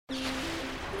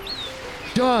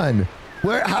John,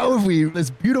 how have we, this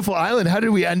beautiful island, how did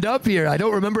we end up here? I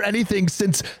don't remember anything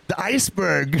since the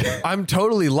iceberg. I'm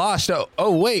totally lost.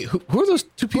 Oh wait, who are those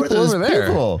two people over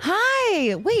there?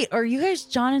 Hi. Wait, are you guys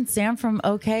John and Sam from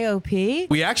OKOP?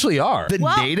 We actually are. The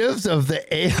natives of the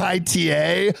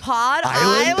AITAH Pod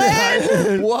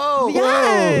Island? Whoa.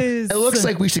 Yes. It looks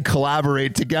like we should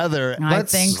collaborate together. I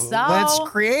think so. Let's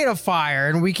create a fire,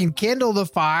 and we can kindle the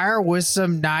fire with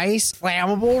some nice,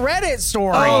 flammable Reddit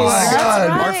stories. Oh my That's God.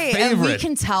 right. Our favorite. And we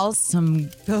can tell some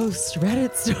ghost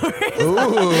Reddit stories.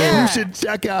 Ooh, Yeah. You should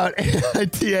check out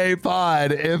AITAH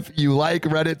Pod if you like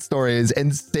Reddit stories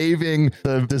and saving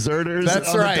the deserters. That's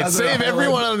on the right. desert Save island.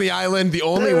 everyone on the island the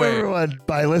only Save way. everyone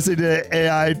by listening to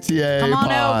AITAH Come on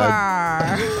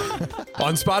Pod. over.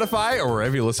 On Spotify or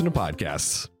wherever you listen to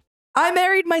podcasts. I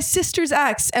married my sister's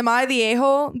ex. Am I the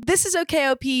a-hole? This is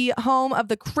OKOP, home of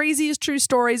the craziest true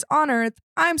stories on earth.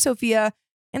 I'm Sophia,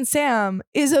 and Sam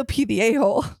is OP the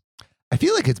a-hole. I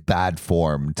feel like it's bad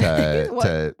form to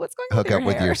What's going on hook with up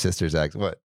with hair? your sister's ex.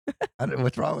 What?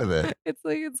 What's wrong with it? It's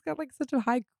got like such a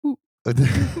high coop.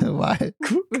 Why?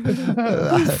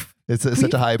 It's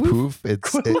such a high poof.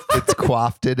 It's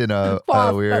quafted in a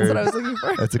weird. That's what I was looking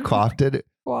for. It's a quafted.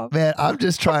 Quaff. Man, I'm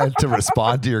just trying to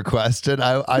respond to your question.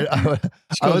 I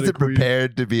wasn't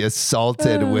prepared to be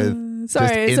assaulted with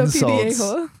Sorry, just it's OP the insults.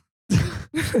 a-hole.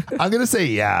 I'm gonna say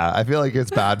yeah. I feel like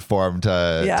it's bad form to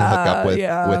hook up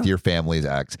with your family's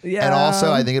ex. Yeah. And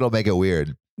also I think it'll make it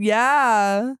weird.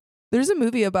 Yeah. There's a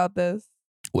movie about this.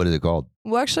 What is it called?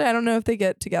 Well, actually, I don't know if they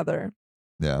get together.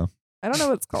 Yeah. I don't know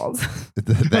what it's called.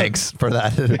 Thanks for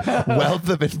that wealth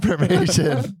of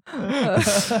information.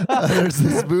 There's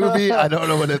this movie. I don't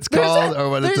know what it's called or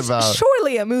what it's about. There's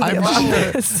surely a movie about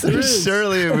this. There's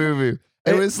surely a movie.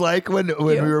 It was like when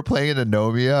we were playing in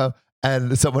Anomia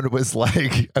and someone was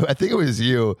like, I think it was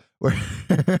you,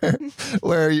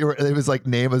 where you were, it was like,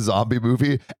 name a zombie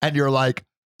movie, and you're like,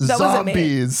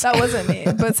 zombies. That wasn't me.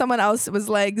 But someone else was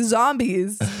like,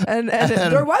 zombies. And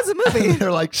there was a movie. And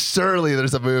they're like, surely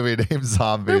there's a movie named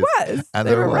Zombies. There was. And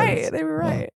They there were was. right. They were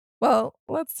right. Well,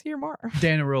 let's hear more.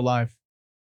 Dan in Real Life.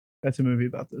 That's a movie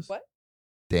about this. What?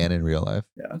 Dan in real life.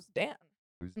 Yeah. Who's Dan?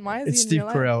 Why is It's he in Steve real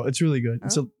life? Carell. It's really good.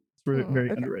 It's Oh. very Okay.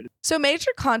 underrated. So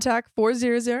Major Contact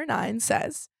 4009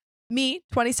 says, me,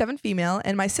 27 female,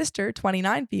 and my sister,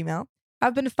 29 female,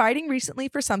 have been fighting recently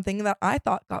for something that I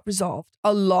thought got resolved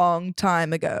a long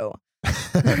time ago.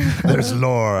 There's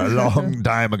lore a long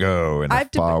time ago in a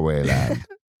I've deb- faraway land.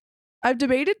 I've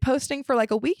debated posting for like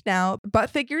a week now,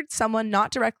 but figured someone not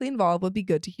directly involved would be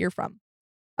good to hear from.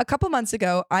 A couple months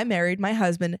ago, I married my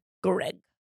husband,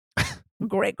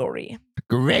 Gregory,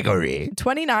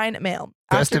 29 male.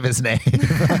 Rest of his name.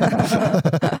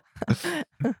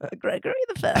 Gregory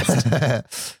the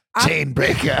First.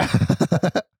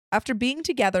 Chainbreaker. After being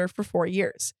together for 4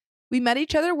 years. We met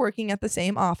each other working at the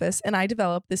same office, and I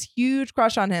developed this huge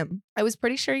crush on him. I was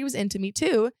pretty sure he was into me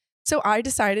too, so I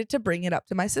decided to bring it up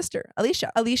to my sister,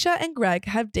 Alicia. Alicia and Greg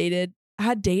had dated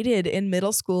in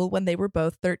middle school when they were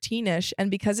both 13-ish, and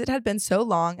because it had been so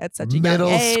long at such a Middle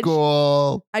young age,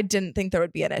 school. I didn't think there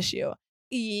would be an issue.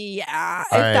 Yeah,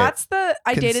 All if right. that's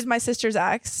I dated my sister's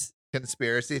ex.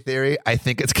 Conspiracy theory. I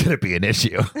think it's going to be an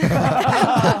issue.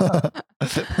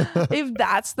 If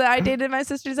that's I dated my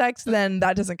sister's ex, then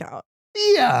that doesn't count.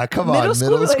 Yeah, come on. Middle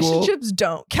school relationships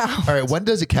don't count. All right, when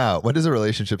does it count? When does a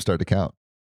relationship start to count?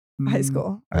 High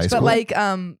school. High But school? like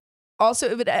also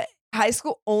if high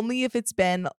school only if it's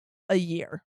been a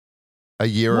year. A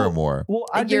year or Well- more. Well,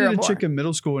 I A year dated or a chick more. in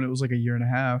middle school and it was like a year and a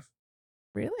half.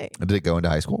 Really? Did it go into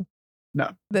high school?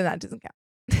 Then that doesn't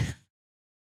count.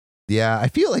 Yeah, I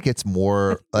feel like it's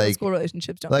more Middle like school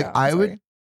relationships don't like count. I I'm would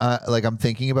like I'm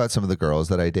thinking about some of the girls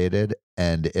that I dated,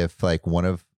 and if like one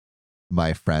of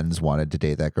my friends wanted to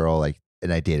date that girl, like,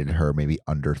 and I dated her maybe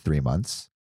under 3 months,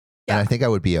 and I think I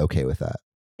would be okay with that.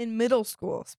 in middle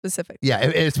school specifically. Yeah,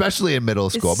 especially in middle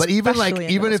school. But even like Especially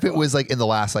in even middle if it school. was like in the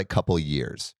last like couple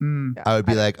years, Yeah, I would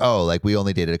be don't- like, oh, like we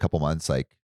only dated a couple months, like.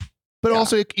 But Yeah.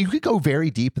 also, you could go very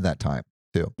deep in that time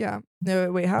too. Yeah.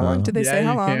 No, wait, how long did they Yeah, say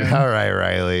how you long? can. All right,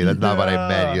 Riley, that's not what I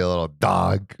meant, you little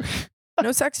dog. No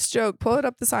sexist joke. Pull it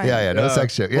up the sign. Yeah, no Yeah.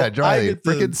 sex joke. Yeah, Well, I Riley, get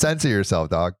the- freaking censor yourself,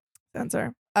 dog.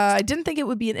 Censor. I didn't think it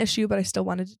would be an issue, but I still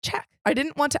wanted to check. I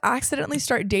didn't want to accidentally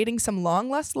start dating some long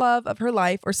lost love of her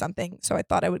life or something, so I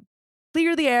thought I would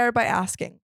clear the air by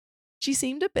asking. She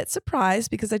seemed a bit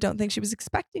surprised because I don't think she was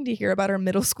expecting to hear about her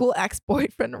middle school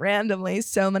ex-boyfriend randomly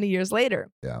so many years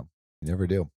later. You never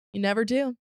do. You never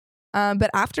do. But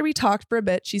after we talked for a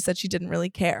bit, she said she didn't really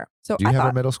care. So Do you I have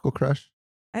thought, a middle school crush?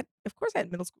 of course I had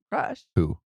a middle school crush.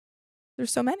 Who?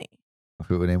 There's so many.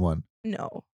 Who would name one?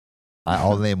 No.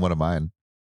 I'll name one of mine.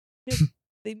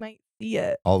 they might see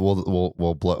it.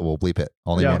 We'll bleep it.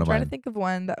 Only Yeah. one I'm of trying mine. to think of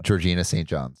one that. Georgina St.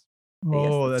 John's.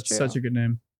 Oh, Yes, that's that's such true. a good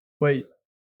name. Wait,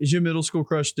 is your middle school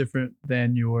crush different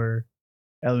than your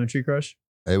elementary crush?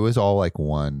 It was all like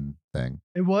one thing.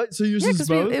 And what? So yours Yeah, is because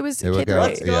both? it was It K would through go, 8.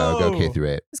 Let's It yeah, it would go K go. through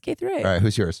 8. was K through 8. All right,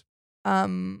 who's yours?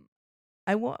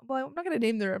 I won't. Well, I'm not gonna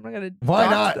name them. I'm not gonna. Why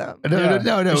dox not? them.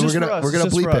 No. It's We're just for gonna us. we're gonna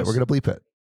It's just bleep for it. us. We're gonna bleep it.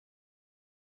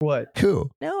 What? Who?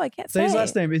 No, I can't Say his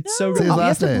last name. It's so No, Say his good. you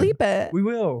last have to name. bleep it. We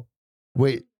will.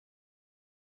 Wait.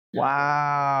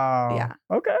 Wow. Yeah.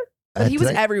 Okay. But he was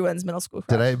did I, everyone's middle school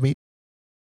crush. did I meet?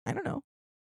 I don't know.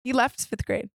 He left 5th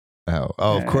grade. Oh,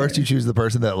 of course you choose the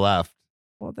person that left.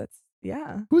 Well, that's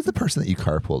Who was the person that you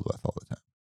carpooled with all the time?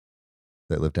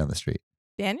 That lived down the street.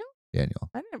 Daniel. Daniel.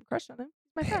 I didn't have a crush on him.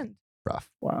 He's my Man. friend. Rough.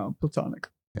 Wow. Platonic.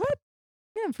 We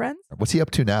have friends. What's he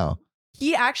up to now?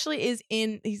 He actually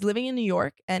he's living in New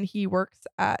York and he works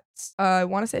at, I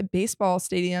want to say baseball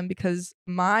stadium because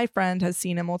my friend has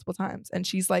seen him multiple times. And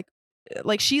she's like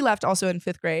she left also in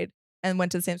 5th grade and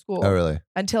went to the same school Oh, really?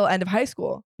 until end of high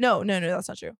school. No, that's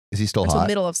not true. Is he still Until hot?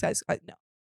 middle of high school. No.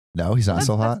 No, he's not That's-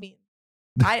 still that's hot. mean.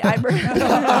 No, don't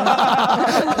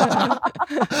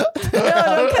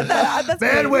cut that. That's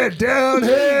Man mean. went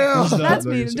downhill. He's not That's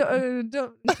very mean. sick. Don't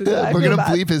do that. I We're feel gonna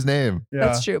bad. bleep his name. Yeah.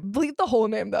 That's true. Bleep the whole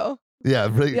name though. Yeah,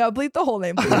 really. Yeah, bleep the whole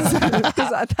name, please.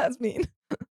 'Cause that's mean.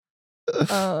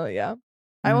 Yeah.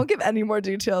 I won't give any more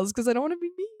details because I don't want to be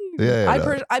mean.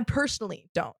 Yeah, I personally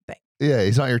don't think Yeah,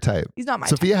 he's not your type. he's not my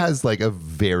Sophia type. has like a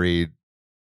very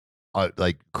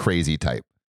like crazy type.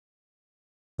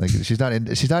 Like she's not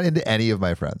into any of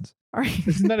my friends. All right.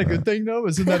 Isn't that a good thing though?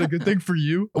 Isn't that a good thing for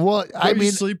you? Well, I Don't you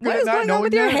mean, sleep good What at is night going on knowing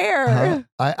with your that?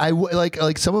 hair?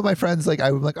 like some of my friends, like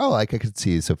I'm like, oh, like I could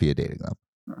see Sophia dating them.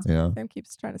 You know? Sam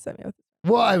keeps trying to set me up.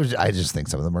 Well, I just think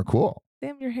some of them are cool.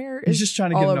 Sam, your hair He's is just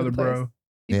trying to all get over another the place. bro.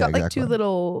 You've Yeah, got like exactly. two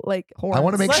little like horns. I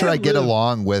want to make Let sure I him get live.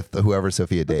 along with whoever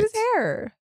Sophia Look at dates. his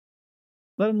hair.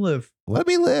 Let him live. Let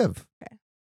me live. Okay.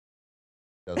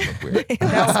 Does look weird.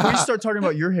 Now, if we start talking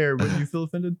about your hair, would you feel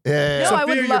offended? Yeah. No, I would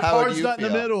Sophia, your love- How would heart's you not in the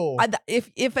feel? middle.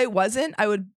 If it wasn't, I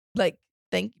would like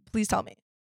please tell me.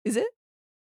 Is it?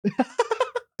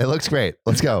 It looks great.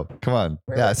 Let's go. Come on.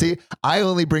 Yeah. See, I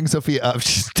only bring Sophia up.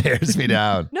 She stares me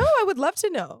down. No, I would love to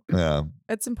know. Yeah.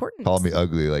 It's important. Call me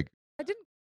ugly. Like, I didn't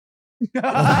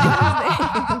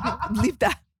bleep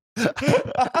that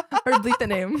or bleep the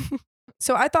name.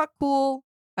 So I thought, cool.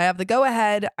 I have the go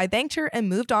ahead. I thanked her and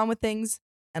moved on with things.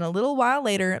 And a little while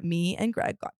later, me and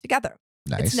Greg got together.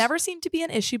 nice. It's never seemed to be an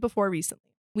issue before recently.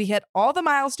 We hit all the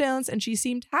milestones and she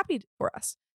seemed happy for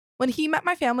us. When he met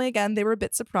my family again, they were a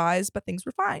bit surprised, but things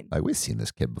were fine. Like, we've seen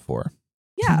this kid before.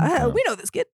 Yeah, we know this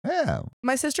kid. Yeah.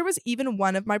 My sister was even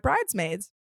one of my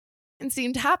bridesmaids and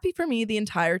seemed happy for me the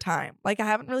entire time. Like I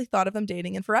haven't really thought of them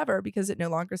dating in forever because it no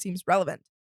longer seems relevant.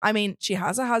 I mean, she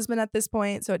has a husband at this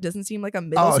point, so it doesn't seem like a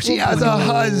middle Oh, school she has boy. a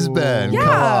husband. Yeah.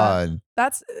 Come on.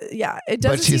 That's it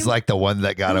doesn't But she's seem like the one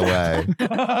that got away.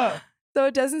 so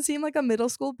it doesn't seem like a middle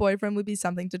school boyfriend would be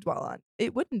something to dwell on.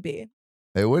 It wouldn't be.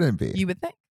 It wouldn't be. You would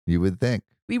think. You would think.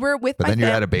 We were with But my then you're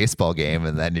fam- at a baseball game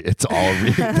and then it's all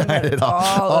reignited It's all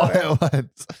all at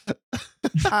once.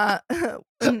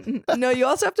 no, you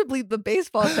also have to bleep the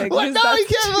baseball thing. What? 'cause No, I that's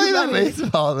can't too believe the funny.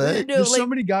 baseball thing. No, There's like, so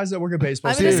many guys that work at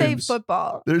baseball I'm going to say stadiums.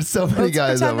 football. There's so many Let's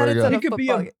guys that pretend that work it's on a He could be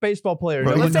football a game. baseball player.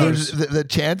 But No one let's say- knows. the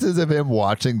chances of him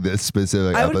watching this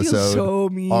specific I would feel episode so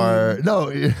mean. are no.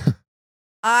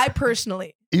 I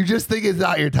personally, You just think it's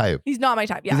not your type. he's not my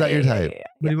type. Yeah, He's not yeah, your yeah, type. yeah, yeah.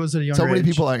 But he was at a younger So many age.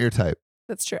 people aren't your type.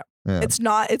 That's true. Yeah. It's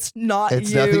not. It's not.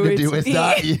 It's you, nothing to do. it's It's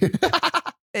not me. you.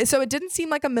 So it didn't seem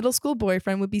like a middle school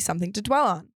boyfriend would be something to dwell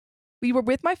on. We were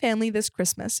with my family this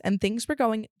Christmas and things were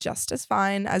going just as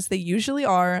fine as they usually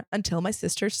are until my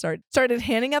sister started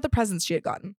handing out the presents she had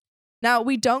gotten. Now,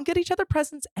 we don't get each other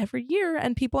presents every year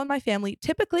and people in my family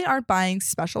typically aren't buying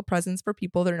special presents for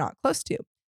people they're not close to.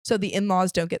 So the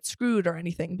in-laws don't get screwed or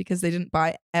anything because they didn't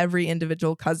buy every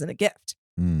individual cousin a gift.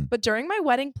 Mm. But during my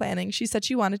wedding planning, she said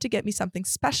she wanted to get me something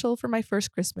special for my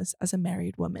first Christmas as a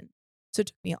married woman. So it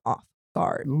took me off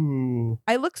guard. Ooh.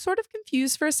 I looked sort of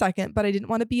confused for a second, but I didn't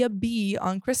want to be a bee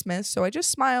on Christmas, so I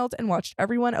just smiled and watched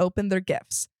everyone open their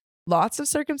gifts. Lots of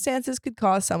circumstances could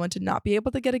cause someone to not be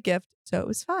able to get a gift, so it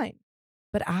was fine.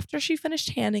 But after she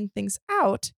finished handing things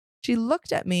out, she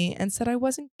looked at me and said I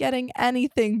wasn't getting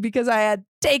anything because I had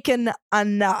taken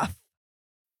enough.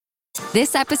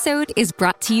 This episode is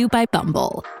brought to you by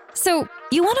Bumble. So,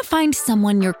 you want to find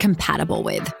someone you're compatible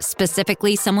with,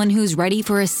 specifically someone who's ready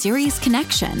for a serious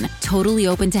connection, totally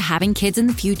open to having kids in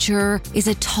the future, is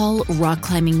a tall,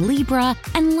 rock-climbing Libra,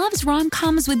 and loves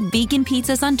rom-coms with vegan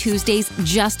pizzas on Tuesdays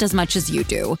just as much as you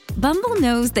do. Bumble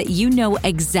knows that you know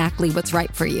exactly what's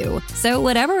right for you. So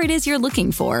whatever it is you're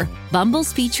looking for,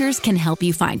 Bumble's features can help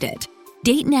you find it.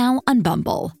 Date now on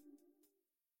Bumble.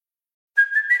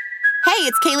 Hey,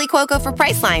 it's Kaylee Cuoco for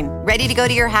Priceline. Ready to go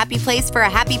to your happy place for a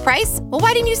happy price? Well,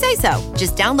 why didn't you say so?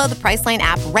 Just download the Priceline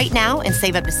app right now and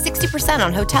save up to 60%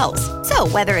 on hotels. So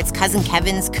whether it's Cousin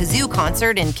Kevin's Kazoo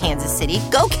Concert in Kansas City,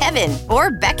 go Kevin,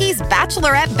 or Becky's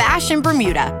Bachelorette Bash in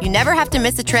Bermuda, you never have to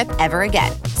miss a trip ever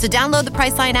again. So download the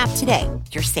Priceline app today.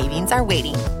 Your savings are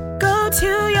waiting. Go to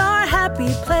your happy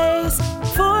place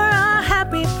for a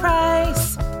happy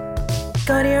price.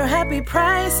 Go to your happy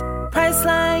price,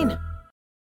 Priceline.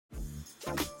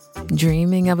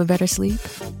 Dreaming of a better sleep?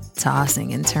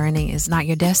 Tossing and turning is not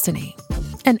your destiny.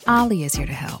 And Ollie is here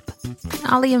to help.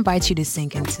 Ollie invites you to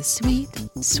sink into sweet,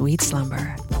 sweet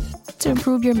slumber to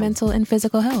improve your mental and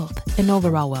physical health and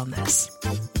overall wellness.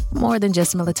 More than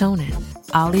just melatonin,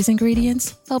 Ollie's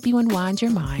ingredients help you unwind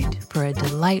your mind for a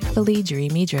delightfully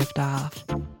dreamy drift off.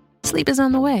 Sleep is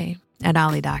on the way at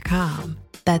Ollie.com.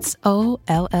 That's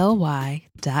OLLY.com.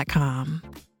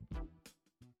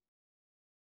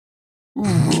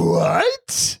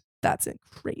 What? That's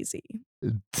crazy.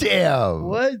 Damn.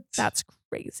 What? That's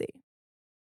crazy.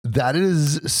 That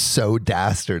is so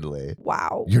dastardly.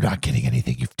 Wow. You're not getting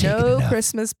anything. You've taken No enough.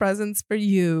 Christmas presents for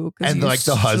you. And you like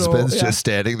the husband's yeah. just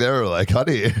standing there like,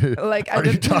 honey, Like, are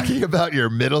you talking about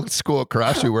your middle school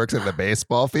crush who works at the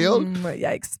baseball field?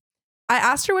 Yikes. I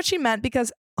asked her what she meant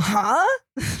because,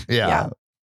 Yeah.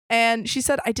 And she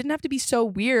said, I didn't have to be so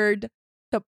weird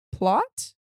to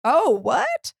plot. Oh,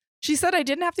 what? She said, I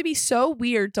didn't have to be so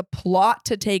weird to plot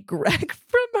to take Greg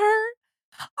from her.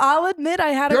 I'll admit I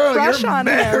had a crush on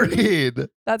married. him.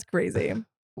 That's crazy.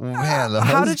 Man, the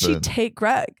How did she husband. take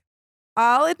Greg?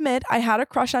 I'll admit I had a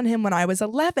crush on him when I was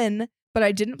 11, but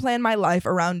I didn't plan my life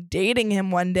around dating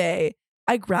him one day.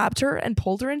 I grabbed her and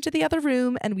pulled her into the other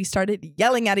room and we started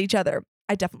yelling at each other.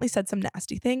 I definitely said some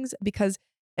nasty things because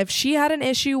if she had an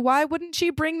issue, why wouldn't she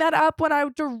bring that up when I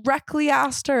directly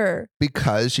asked her?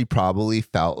 Because she probably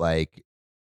felt like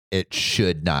it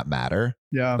should not matter.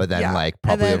 Yeah. But then Yeah. like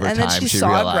probably over and then time she she saw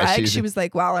realized Greg. She was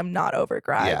like, wow, I'm not over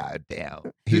Greg. yeah,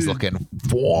 damn. He's Dude. looking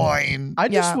fine. I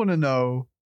just Yeah. want to know,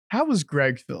 how was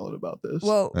Greg feeling about this?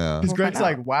 Well, Yeah. because we'll Greg's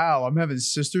find out. like, wow, I'm having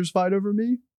sisters fight over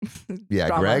me. Yeah,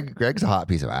 Drama. Greg's a hot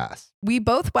piece of ass. We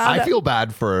both wound I up. feel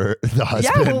bad for the Yeah,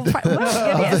 husband we'll give me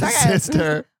a of the second.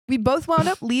 sister. We both wound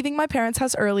up leaving my parents'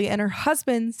 house early, and her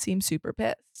husband seemed super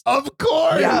pissed. Of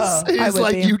course. Yeah, I He's would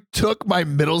like, be. you took my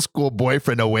middle school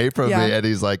boyfriend away from Yeah. me. And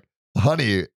he's like,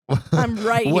 honey, I'm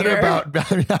right what here. about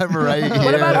I'm right here?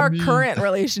 What about our Me. current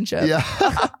relationship? Yeah.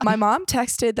 My mom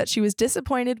texted that she was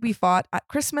disappointed we fought at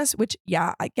Christmas, which,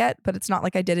 yeah, I get, but it's not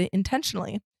like I did it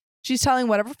intentionally. She's telling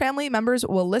whatever family members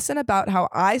will listen about how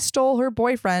I stole her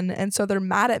boyfriend, and so they're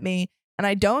mad at me. And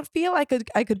I don't feel like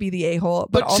I could be the a-hole,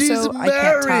 but also she's I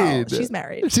can't tell. married. She's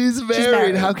married. She's married.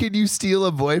 married. How can you steal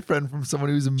a boyfriend from someone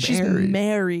who's married? She's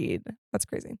married. That's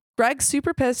crazy. Greg's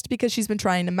super pissed because she's been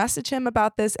trying to message him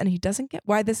about this, and he doesn't get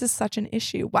why this is such an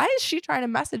issue. Why is she trying to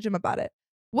message him about it?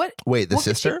 What? Wait, the what could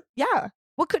she- sister? Yeah.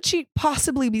 What could she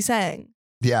possibly be saying?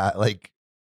 Yeah, like,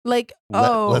 Like,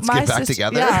 let's my get back sister-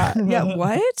 together. Yeah. Yeah.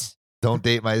 What? don't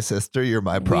date my sister. You're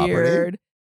my property. Weird.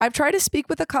 I've tried to speak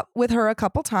with her a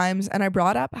couple times, and I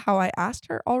brought up how I asked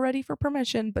her already for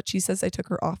permission, but she says I took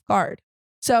her off guard.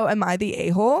 So am I the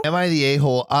a-hole? Am I the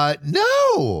a-hole?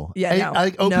 No. Yeah, no.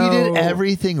 Like, Opie No. did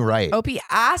everything right. Opie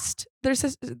asked their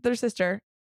sister,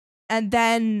 and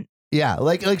then Yeah,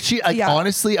 like she, like Yeah.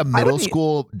 honestly, a middle wouldn't-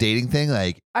 school dating thing,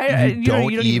 like I- you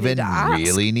don't you don't even need to ask.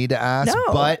 really need to ask. No,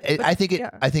 but but I think it, yeah.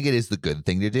 I think it is the good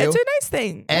thing to do. it's a nice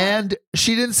thing. And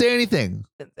she didn't say anything.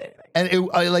 Didn't say anything.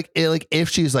 And like if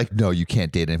she's like, no, you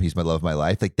can't date him. He's my love of my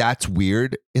life. Like that's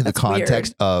weird in That's the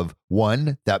context of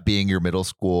one, that being your middle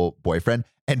school boyfriend,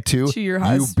 and two, To your you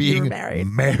husband, being you're married.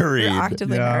 married, You're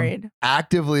actively Yeah. married.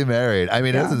 actively married. I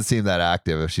mean, it Yeah. doesn't seem that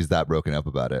active if she's that broken up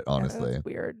about it. Honestly, Yeah, that's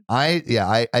weird.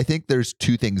 I think there's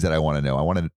two things that I want to know. I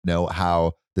want to know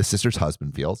how the sister's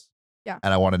husband feels. Yeah.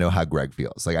 And I want to know how Greg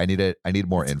feels. Like I need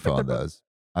more Let's info put on the book- those.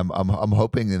 I'm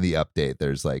hoping in the update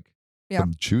there's like Yeah.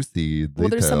 some juicy Well,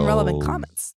 there's some relevant details.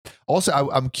 comments. Also,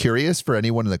 I'm curious for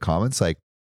anyone in the comments, like,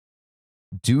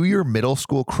 do your middle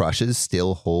school crushes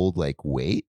still hold like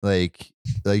weight? Like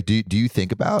do you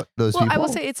think about those Well, people? I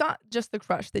will say it's not just the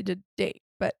crush; they did date,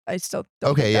 but I still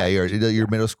don't okay, think yeah, that your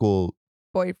middle school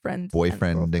boyfriend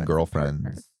and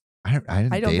girlfriends. I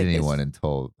didn't I don't date think anyone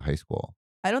until high school.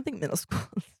 I don't think middle school,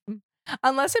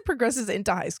 unless it progresses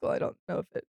into high school. I don't know if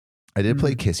it. I did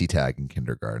play kissy tag in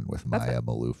kindergarten with Maya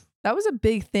Maloof. That was a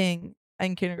big thing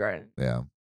in kindergarten. Yeah.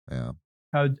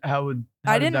 How I did didn't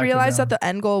that go realize down? that the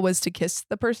end goal was to kiss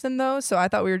the person though, so I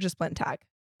thought we were just playing tag.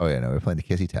 Oh yeah, no, we were playing the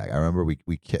kissy tag. I remember we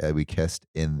kissed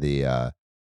in the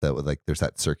like there's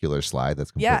that circular slide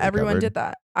that's completely Yeah, everyone covered. did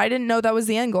that. I didn't know that was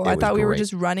the end goal. It I was thought we were great.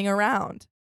 just running around.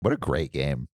 What a great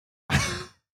game.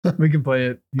 We can play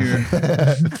it here.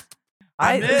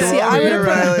 I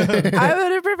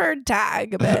would have preferred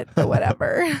tag a bit, but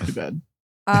whatever. Too bad.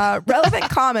 Relevant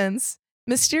comments.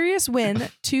 Mysterious Win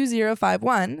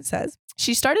 2051 says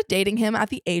she started dating him at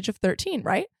the age of 13,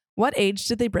 right? What age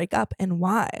did they break up and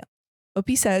why? OP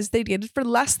says they dated for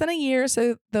less than a year,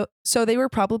 so they were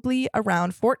probably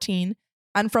around 14.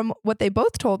 And from what they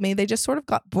both told me, they just sort of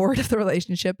got bored of the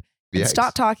relationship and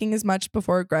stopped talking as much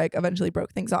before Greg eventually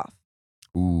broke things off.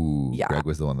 Ooh, Yeah. Greg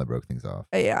was the one that broke things off.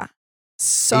 Yeah.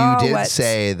 So you did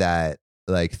say that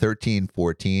like 13,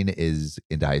 14 is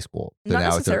into high school. So not now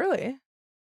necessarily.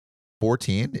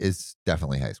 14 is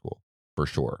definitely high school for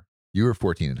sure. You were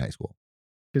 14 in high school.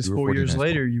 Because You were 4 14 in years high school.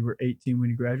 later, you were 18 when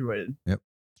you graduated. Yep.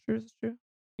 It's true.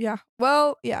 Yeah.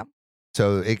 Well, yeah.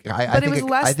 So I But it think was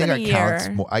less I think than it a counts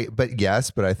year. more.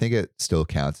 But I think it still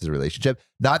counts as a relationship.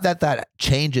 Not that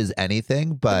changes anything,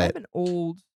 They might but have been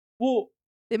old. Well,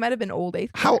 They might have been old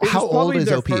eighth. How it was old probably is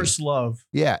their OP? first love.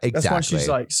 Yeah, exactly. That's why she's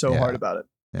like so Yeah. hard about it.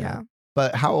 Yeah.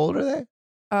 But how old are they?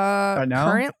 Right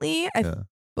now? Currently, I Yeah.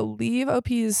 believe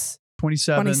OP's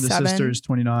 27, the 27. sister is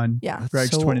 29. yeah.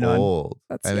 Greg's so 29. old.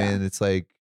 That's- I yeah. meit's like,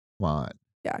 come on.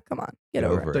 Yeah, come on. Get Get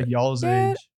over over It's it. like y'all's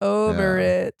Get age. over Yeah.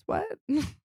 it. What?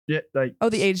 Yeah, like Oh,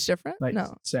 the age different? like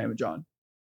No. Sam and John.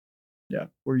 Yeah,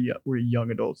 we're young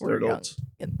adults. We're They're young. adults.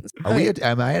 Are we?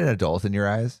 Am I an adult in your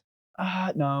eyes?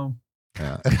 No.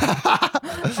 Yeah.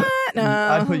 No.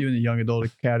 I'd put you in the young adult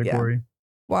category.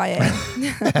 YA.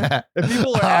 If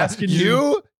people are asking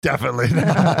you, definitely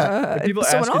not. if people are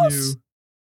Someone asking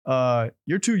else? you,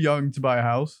 you're too young to buy a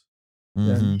house.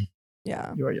 Mhm.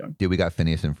 Yeah. You are young. Dude, we got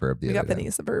Phineas and Ferb the We other got day.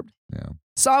 Phineas the verb. Yeah.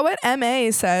 Saw what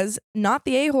MA says, not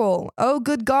the a-hole. Oh,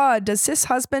 good God. Does sis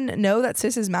husband know that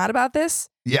sis is mad about this?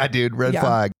 Yeah, dude. Red Yeah.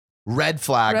 flag. Red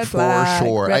flag Red for flag,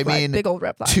 sure. red I flag, mean, big old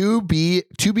red flag. to be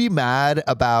mad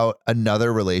about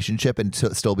another relationship and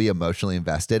to still be emotionally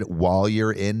invested while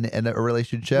you're in a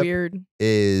relationship Weird.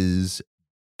 is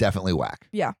definitely whack.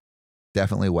 Yeah.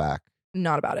 Definitely whack.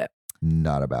 Not about it.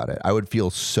 Not about it. I would feel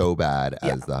so bad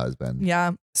Yeah. as the husband.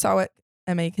 Yeah. Saw it.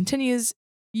 MA continues.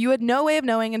 You had no way of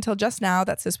knowing until just now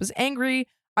that sis was angry.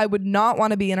 I would not want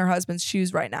to be in her husband's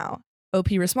shoes right now. OP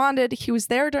responded, he was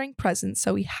there during present,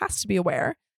 so he has to be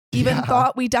aware. Even Yeah.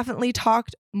 thought we definitely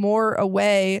talked more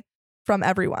away from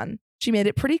everyone. She made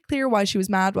it pretty clear why she was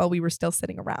mad while we were still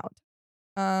sitting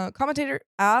around. Commentator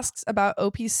asks about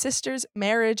OP's sister's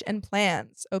marriage and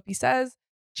plans. OP says,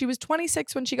 she was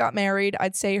 26 when she got married.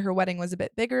 I'd say her wedding was a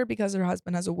bit bigger because her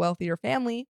husband has a wealthier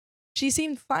family. She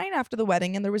seemed fine after the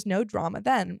wedding and there was no drama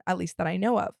then, at least that I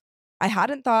know of. I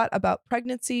hadn't thought about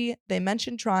pregnancy. They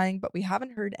mentioned trying, but we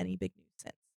haven't heard any big news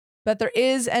since. But there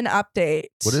is an update.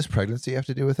 What does pregnancy have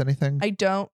to do with anything? I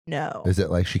don't know. Is it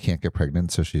like she can't get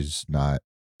pregnant, so she's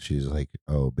like,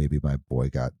 oh, maybe my boy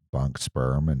got bonked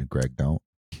sperm and Greg don't?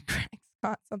 Greg's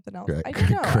got something else. Greg, I don't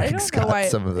know. I Greg's don't know got why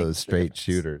it some of makes those a straight difference.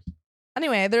 shooters.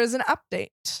 Anyway, there's an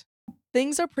update.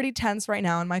 Things are pretty tense right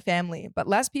now in my family, but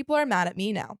less people are mad at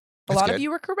me now. A That's lot of good. you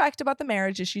were correct about the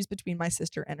marriage issues between my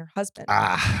sister and her husband.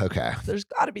 Ah, okay. There's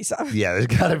got to be some. Yeah, there's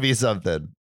got to be something.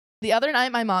 The other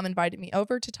night, my mom invited me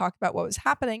over to talk about what was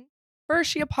happening. First,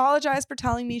 she apologized for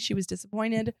telling me she was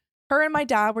disappointed. Her and my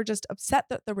dad were just upset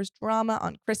that there was drama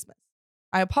on Christmas.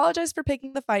 I apologized for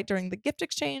picking the fight during the gift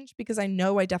exchange because I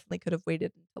know I definitely could have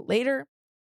waited until later.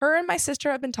 Her and my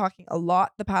sister have been talking a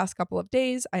lot the past couple of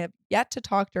days. I have yet to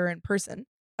talk to her in person.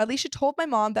 Alicia told my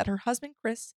mom that her husband,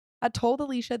 Chris, had told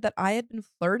Alicia that I had been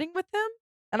flirting with him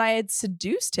and I had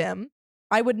seduced him.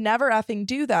 I would never effing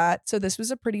do that, so this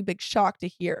was a pretty big shock to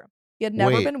hear. He had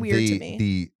never Wait, been weird to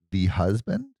me. The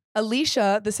husband?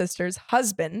 Alicia, the sister's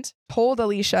husband, told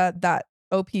Alicia that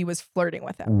OP was flirting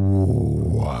with him.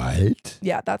 What?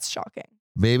 Yeah, that's shocking.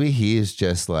 Maybe he is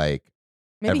just like,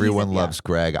 Maybe he's everyone a- yeah. loves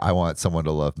Greg. I want someone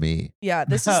to love me. Yeah,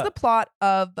 this is the plot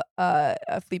of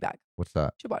Fleabag. What's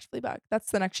that? You should watch Fleabag.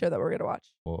 That's the next show that we're gonna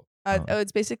watch. Well,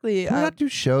 It's basically can we not do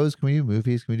shows? Can we do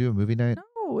movies? Can we do a movie night?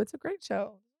 no, it's a great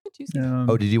show.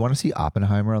 Oh, did you want to see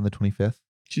Oppenheimer on the 25th?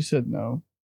 She said no.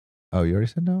 Oh, you already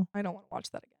said no? I don't want to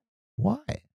watch that again.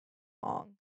 Why? Long.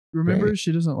 Remember, Great.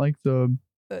 she doesn't like the.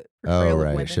 The Oh, portrayal of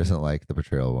right. women. She doesn't like the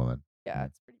portrayal of woman. Yeah,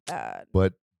 it's pretty bad.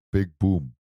 But big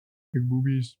boom. Big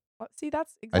boobies. See,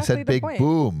 that's exactly I said the big point.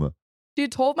 boom. She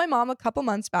had told my mom a couple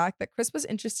months back that Chris was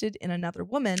interested in another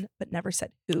woman, but never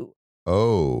said who.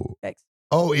 Oh. Yikes.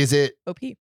 Oh, is it? OP.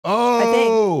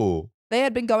 Oh. They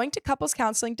had been going to couples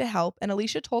counseling to help, and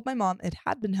Alicia told my mom it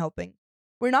had been helping.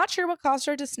 We're not sure what caused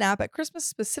her to snap at Christmas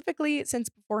specifically, since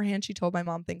beforehand she told my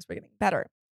mom things were getting better.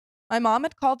 My mom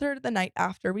had called her the night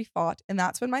after we fought, and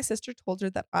that's when my sister told her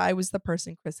that I was the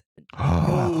person Chris had been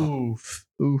talking about. Oof.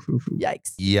 Oof.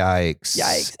 Yikes.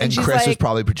 Yikes. And she's Chris was like-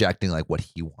 probably projecting like what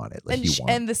he wanted. Like And,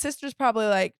 and the sister's probably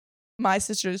like, my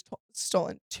sister's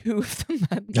stolen 2 of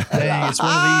them. Dang, it's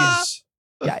one of these.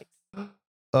 Yikes.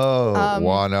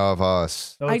 One of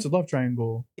us. Oh, it's a love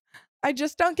triangle. I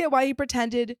just don't get why he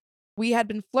pretended we had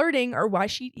been flirting or why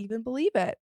she'd even believe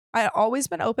it. I had always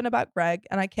been open about Greg,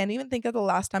 and I can't even think of the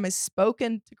last time I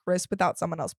spoken to Chris without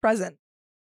someone else present.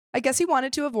 I guess he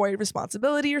wanted to avoid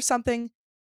responsibility or something,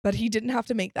 but he didn't have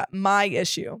to make that my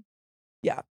issue.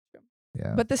 Yeah.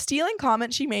 But the stealing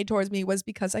comment she made towards me was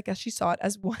because I guess she saw it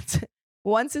as once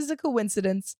is a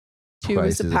coincidence, 2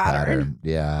 Twice is a pattern.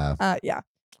 Yeah. Yeah.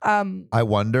 I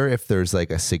wonder if there's like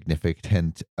a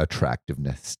significant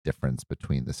attractiveness difference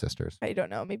between the sisters. I don't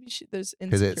know. Maybe there's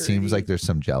Because it seems like there's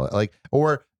some jealous, like,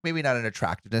 or maybe not an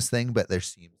attractiveness thing, but there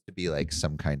seems to be like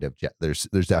some kind of there's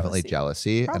definitely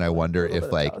jealousy, and I wonder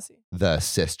if like the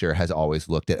sister has always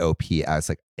looked at OP as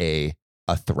like a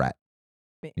threat.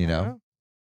 You know,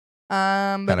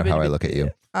 kind of how I look at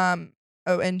you.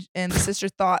 Oh, and the sister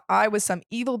thought I was some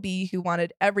evil bee who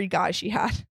wanted every guy she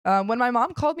had. When my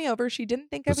mom called me over, she didn't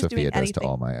think I was doing Sophia does anything. to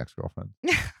all my ex-girlfriends.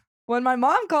 When my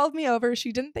mom called me over,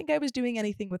 she didn't think I was doing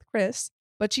anything with Chris,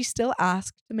 but she still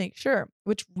asked to make sure,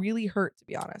 which really hurt, to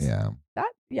be honest. Yeah.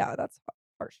 That's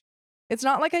harsh. It's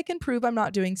not like I can prove I'm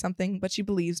not doing something, but she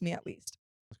believes me at least.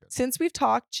 Since we've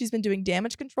talked, she's been doing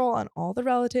damage control on all the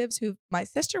relatives who my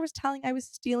sister was telling I was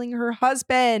stealing her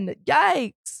husband.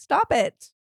 Yikes. Stop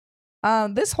it.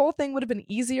 This whole thing would have been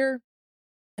easier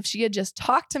if she had just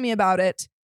talked to me about it.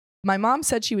 My mom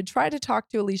said she would try to talk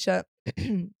to Alicia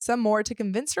some more to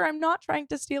convince her I'm not trying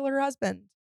to steal her husband.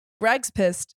 Greg's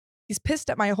pissed. He's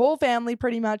pissed at my whole family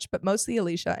pretty much, but mostly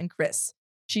Alicia and Chris.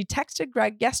 She texted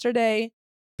Greg yesterday.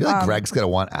 I feel like Greg's gonna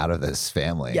want out of this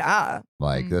family. Yeah.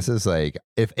 Like this is like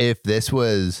if I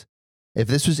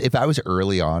was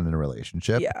early on in a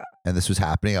relationship and this was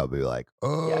happening, I would be like, I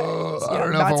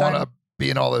don't know if I want to be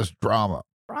in all this drama.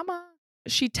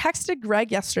 She texted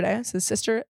Greg yesterday. So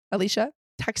sister Alicia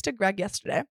texted Greg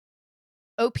yesterday.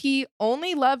 OP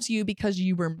only loves you because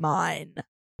you were mine.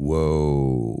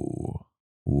 Whoa.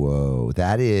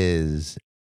 That is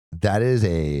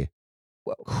a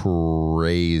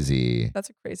crazy. That's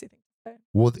a crazy thing to say.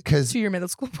 Well, because to your middle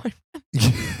school boyfriend.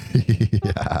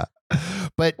 Yeah.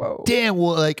 But damn,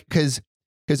 well, like because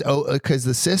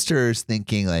the sister's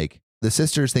thinking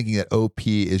that OP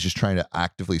is just trying to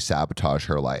actively sabotage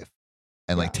her life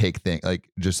and like take things like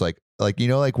just like you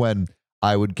know, like when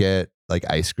I would get like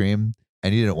ice cream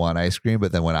and you didn't want ice cream,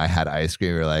 but then when I had ice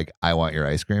cream, you're like, I want your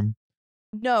ice cream.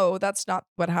 No, that's not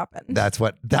what happened.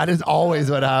 That is always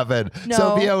what happened. No.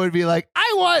 Sophia would be like,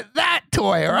 I want that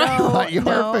toy, or I want your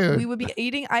food. We would be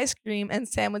eating ice cream and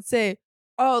Sam would say,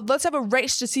 oh, let's have a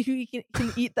race to see who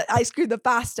can eat the ice cream the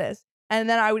fastest. And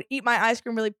then I would eat my ice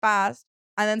cream really fast.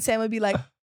 And then Sam would be like,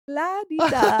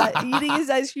 la-di-da, eating his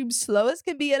ice cream slow as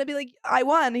can be. And I'd be like, I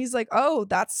won. He's like, oh,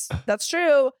 that's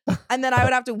true. And then I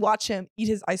would have to watch him eat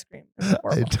his ice cream.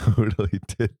 I totally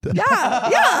did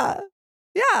that.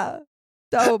 Yeah.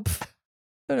 So,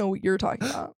 don't know what you're talking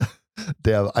about.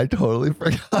 Damn, I totally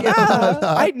forgot. Yeah,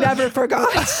 I never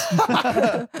forgot.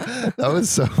 That was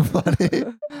so funny.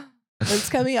 It's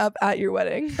coming up at your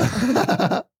wedding.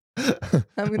 I'm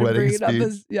going to bring it up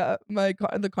as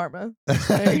the karma.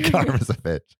 Karma's a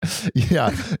bitch.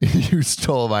 Yeah, you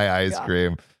stole my ice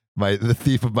cream. The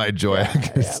thief of my joy. I'm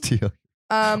going to steal.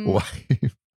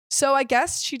 Wife. So I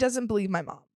guess she doesn't believe my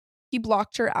mom. He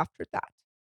blocked her after that.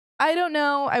 I don't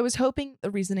know. I was hoping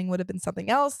the reasoning would have been something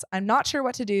else. I'm not sure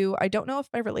what to do. I don't know if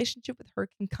my relationship with her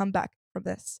can come back from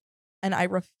this. And I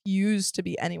refuse to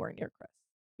be anywhere near Chris.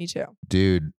 Me too.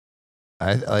 Dude,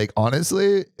 I like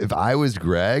honestly, if I was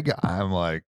Greg, I'm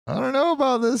like, I don't know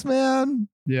about this, man.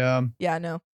 Yeah. Yeah,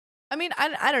 no. I mean,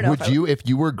 I don't know. If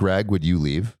you were Greg, would you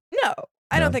leave? No,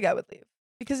 I don't think I would leave.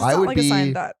 Because it's not like a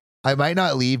sign that I might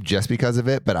not leave just because of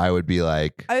it, but I would be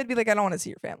like, I don't want to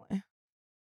see your family.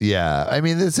 Yeah, I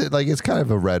mean, it's kind of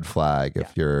a red flag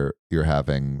if you're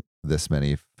having this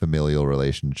many familial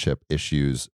relationship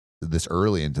issues this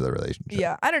early into the relationship.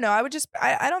 Yeah, I don't know. I would just,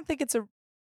 I don't think it's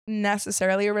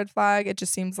necessarily a red flag. It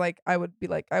just seems like I would be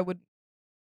like, I would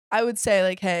I would say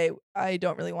like, hey, I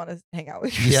don't really want to hang out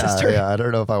with your sister. Yeah, I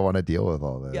don't know if I want to deal with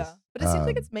all this. Yeah. But it seems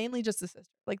like it's mainly just the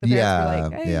sister. Like the parents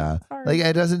were like, hey, sorry. Like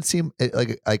it doesn't seem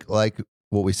like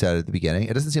what we said at the beginning.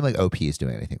 It doesn't seem like OP is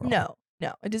doing anything wrong.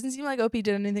 No. It doesn't seem like OP did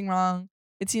anything wrong.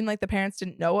 It seemed like the parents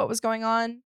didn't know what was going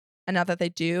on. And now that they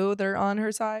do, they're on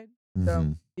her side.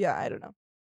 So yeah, I don't know.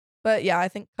 But yeah, I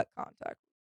think cut contact.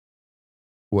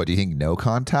 What do you think? No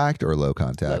contact or low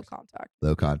contact? Low contact.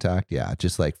 Low contact. Yeah,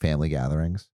 just like family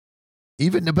gatherings.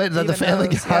 But the Even family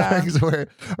those, gatherings where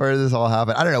this all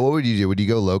happened. I don't know. What would you do? Would you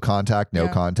go low contact, no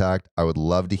Yeah. contact? I would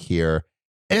love to hear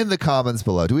in the comments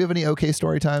below. Do we have any okay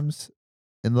story times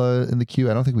in the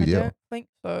queue? I don't think we I do. don't think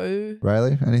so.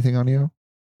 Riley, anything on you?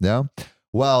 No?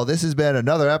 Well, this has been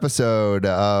another episode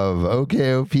of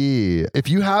OKOP. If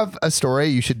you have a story,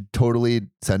 you should totally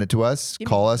send it to us.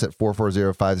 Call us at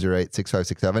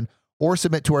 440-508-6567 or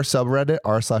submit to our subreddit,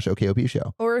 r/OKOP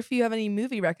show. Or if you have any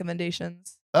movie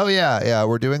recommendations. Oh, yeah.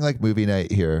 We're doing like movie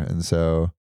night here. And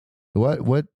so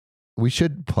what we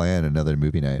should plan another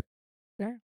movie night.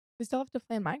 Sure. We still have to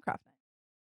plan Minecraft night.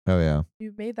 Oh, yeah.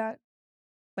 You made that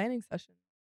planning session.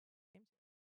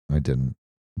 I didn't.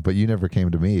 But you never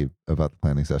came to me about the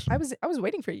planning session. I was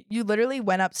waiting for you. You literally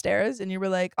went upstairs and you were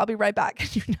like, I'll be right back.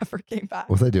 And you never came back.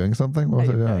 Was I doing something? What was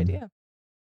I have doing? no idea.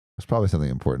 It's probably something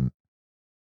important.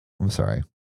 I'm sorry.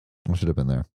 I should have been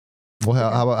there. Well,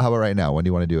 how about right now? When do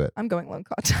you want to do it? I'm going low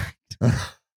contact.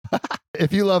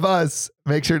 If you love us,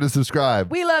 make sure to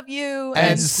subscribe. We love you.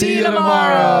 And see you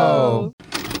tomorrow.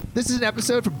 This is an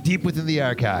episode from deep within the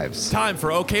archives. Time for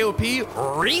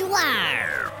OKOP Rewind.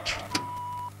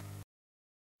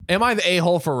 Am I the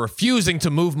a-hole for refusing to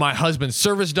move my husband's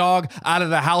service dog out of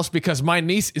the house because my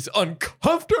niece is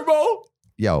uncomfortable?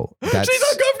 Yo, She's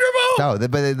uncomfortable. No,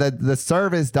 but the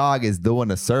service dog is doing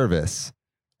a service.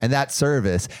 And that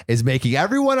service is making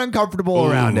everyone uncomfortable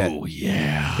around it. Oh,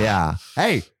 yeah. Yeah.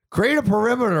 Hey, create a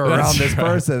perimeter around this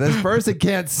person. This person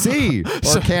can't see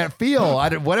or can't feel.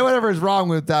 Whatever is wrong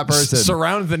with that person.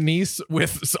 Surround the niece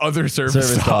with other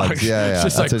service dogs. Yeah.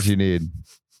 Just That's like, what you need.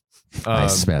 I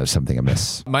smell there's something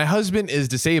amiss. My husband is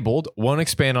disabled. Won't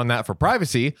expand on that for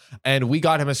privacy. And we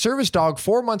got him a service dog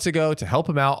 4 months ago to help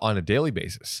him out on a daily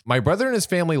basis. My brother and his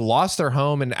family lost their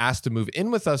home and asked to move in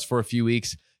with us for a few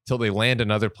weeks till they land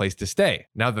another place to stay.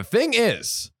 Now, the thing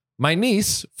is, my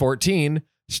niece, 14,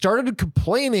 started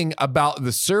complaining about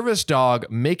the service dog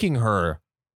making her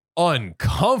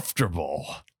uncomfortable.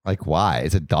 Like, why?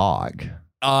 It's a dog.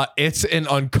 It's an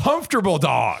uncomfortable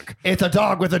dog. It's a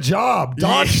dog with a job.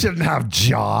 Dogs shouldn't have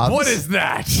jobs. What is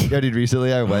that? Yeah, dude,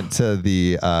 recently I went to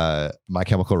the My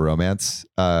Chemical Romance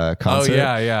concert.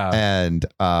 Oh, yeah. And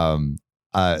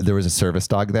there was a service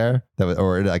dog there there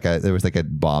was like a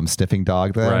bomb sniffing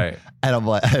dog there. Right. And I'm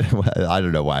like, I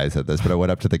don't know why I said this, but I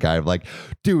went up to the guy. I'm like,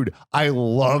 dude, I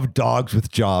love dogs with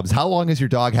jobs. How long has your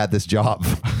dog had this job?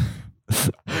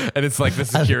 And it's like the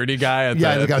security guy. At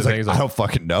the guy's like, I don't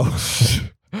fucking know.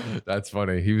 That's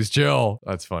funny. He was chill.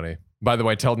 That's funny. By the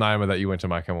way, tell Naima that you went to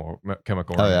My Chemical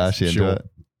Romance. Oh yeah, she into it.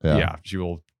 Yeah, she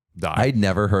will die. I'd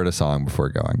never heard a song before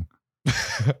going.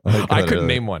 I couldn't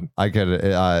name one. I could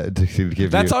to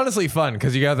give That's you. honestly fun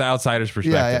because you got the outsider's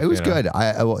perspective. Yeah, it was good.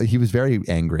 Well, he was very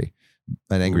angry,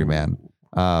 an angry man.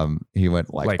 He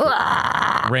went like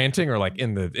ranting or like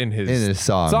in his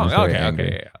song. Okay,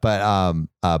 angry. Yeah.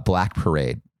 But Black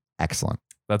Parade, excellent.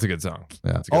 That's a good song.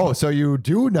 Yeah. One. So you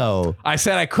do know? I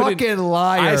said I couldn't. Fucking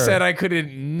liar! I said I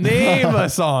couldn't name a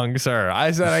song, sir.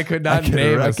 I said I could not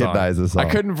name a song. Recognize a song. I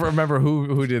couldn't remember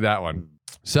who did that one.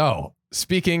 So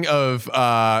speaking of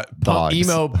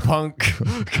emo punk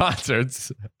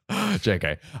concerts.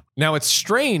 JK. Now it's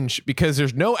strange because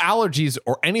there's no allergies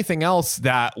or anything else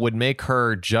that would make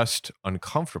her just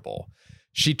uncomfortable.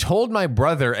 She told my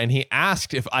brother and he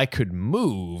asked if I could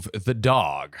move the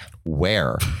dog.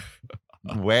 Where?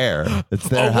 It's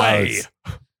their house.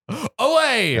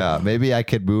 Away. Yeah, maybe I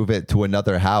could move it to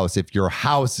another house if your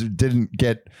house didn't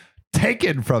get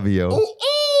taken from you.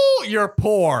 Ooh, you're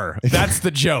poor. That's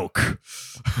the joke.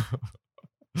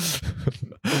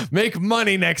 Make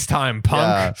money next time, punk.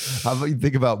 Yeah. How about you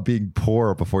think about being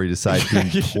poor before you decide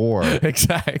being poor?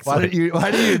 Exactly. Why did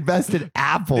you invest in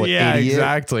Apple? Yeah, idiot?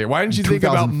 Exactly. Why didn't you think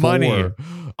about money?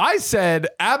 I said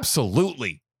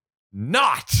absolutely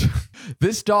not.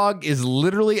 This dog is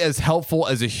literally as helpful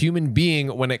as a human being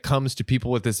when it comes to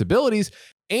people with disabilities.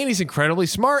 and he's incredibly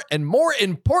smart. And more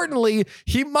importantly,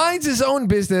 he minds his own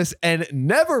business and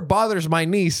never bothers my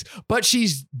niece, but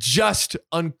she's just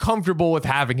uncomfortable with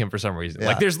having him for some reason. Yeah.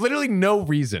 Like there's literally no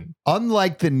reason.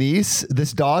 Unlike the niece,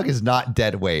 this dog is not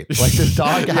dead weight. Like this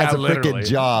dog has a freaking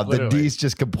job. Literally. The niece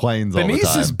just complains all the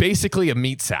niece time. is basically a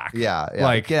meat sack. Yeah.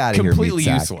 Like get out of here, completely meat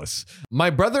sack. useless. My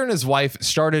brother and his wife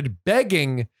started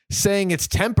begging, saying it's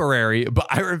temporary, but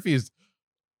I refused.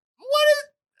 What is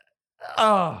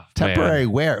Temporary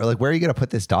man. where? Like, where are you going to put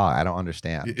this dog? I don't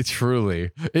understand. It's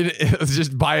truly. It's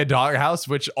just buy a dog house,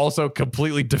 which also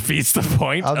completely defeats the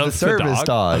point Of the service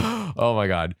dog. Oh my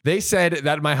God. They said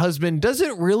that my husband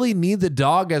doesn't really need the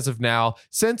dog as of now,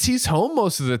 since he's home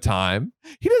most of the time.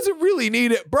 He doesn't really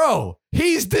need it. Bro,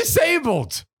 he's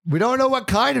disabled. We don't know what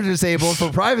kind of disabled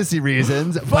for privacy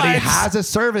reasons, but he has a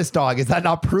service dog. Is that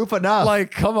not proof enough?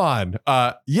 Like, come on.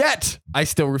 Yet, I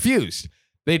still refused.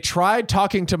 They tried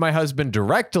talking to my husband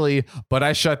directly, but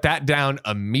I shut that down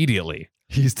immediately.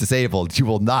 He's disabled. You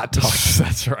will not talk.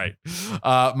 That's right.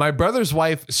 My brother's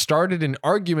wife started an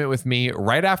argument with me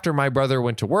right after my brother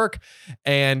went to work,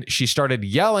 and she started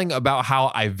yelling about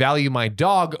how I value my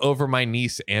dog over my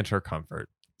niece and her comfort.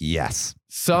 Yes.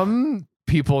 Some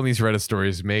people in these Reddit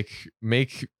stories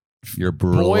make your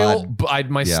blood.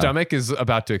 My stomach is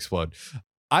about to explode.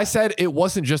 I said it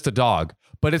wasn't just a dog,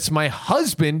 but it's my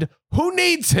husband who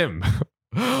needs him.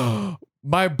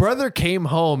 My brother came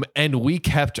home and we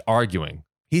kept arguing.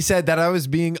 He said that I was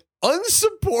being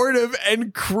unsupportive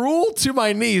and cruel to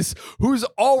my niece, who's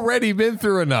already been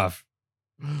through enough.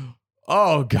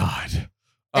 Oh, God.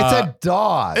 It's a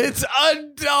dog. It's a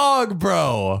dog,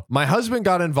 bro. My husband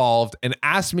got involved and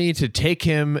asked me to take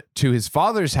him to his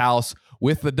father's house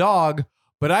with the dog,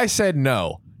 but I said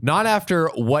no. Not after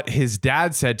what his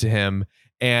dad said to him,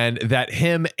 and that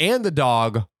him and the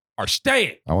dog are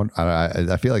staying.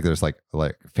 I feel like there's like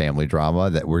family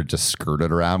drama that we're just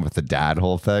skirted around with the dad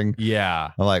whole thing. Yeah.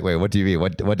 I'm like, wait, what do you mean?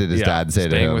 What did his dad say to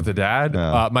him? Staying with the dad?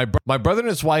 Yeah. My brother and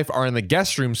his wife are in the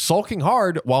guest room sulking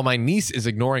hard while my niece is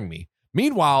ignoring me.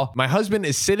 Meanwhile, my husband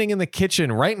is sitting in the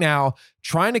kitchen right now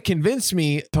trying to convince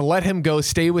me to let him go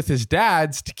stay with his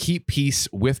dad's to keep peace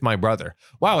with my brother.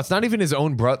 Wow, it's not even his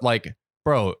own brother. Like,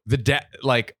 bro, the dad,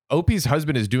 like Opie's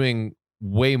husband is doing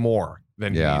way more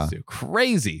than he used to.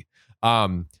 Crazy.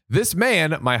 This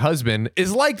man, my husband,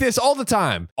 is like this all the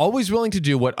time, always willing to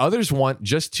do what others want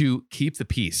just to keep the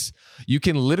peace. You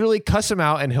can literally cuss him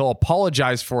out and he'll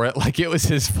apologize for it like it was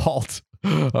his fault.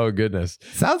 Oh, goodness.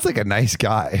 Sounds like a nice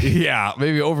guy. Yeah,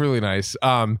 maybe overly nice.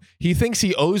 He thinks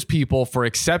he owes people for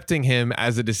accepting him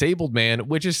as a disabled man,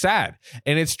 which is sad.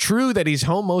 And it's true that he's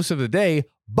home most of the day,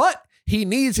 but he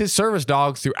needs his service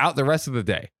dogs throughout the rest of the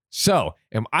day. So,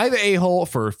 am I the a-hole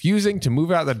for refusing to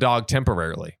move out the dog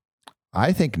temporarily?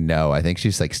 I think no. I think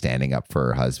she's like standing up for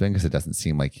her husband because it doesn't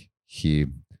seem like he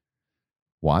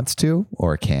wants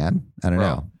or can. I don't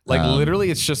know. Like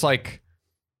literally, it's just like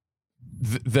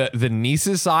the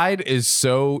niece's side is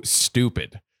so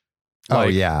stupid. Like, oh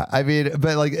yeah, I mean,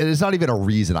 but like it's not even a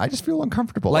reason. I just feel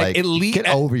uncomfortable. Like at least get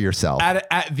over yourself.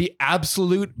 At the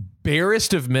absolute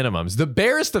barest of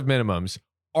minimums,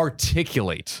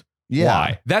 articulate. Yeah,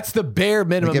 why. That's the bare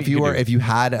minimum. Like if you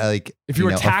had if you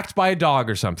were attacked by a dog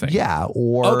or something. Yeah,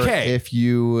 or if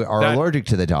you are allergic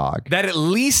to the dog, that at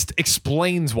least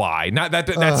explains why. Not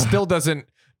that still doesn't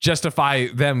justify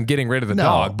them getting rid of the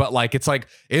dog, but like it's like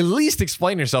at least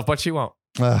explain yourself, but she won't.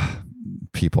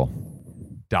 People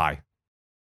die.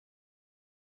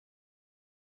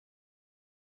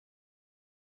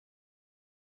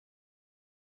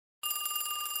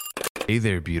 Hey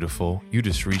there, beautiful. You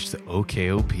just reached the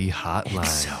OKOP hotline.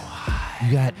 It's so hot.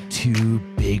 You got two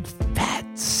big, fat,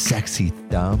 sexy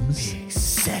thumbs. Big,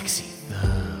 sexy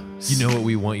thumbs. You know what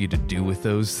we want you to do with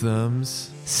those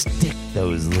thumbs? Stick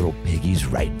those little piggies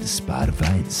right into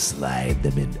Spotify and slide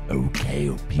them in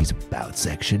OKOP's About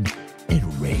section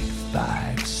and rate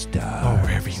 5 stars. Or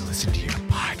wherever you listen to your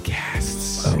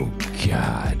podcasts. Oh,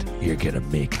 God. You're going to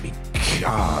make me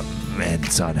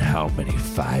comment on how many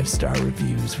 5-star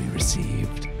reviews we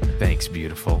received. Thanks,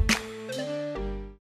 beautiful.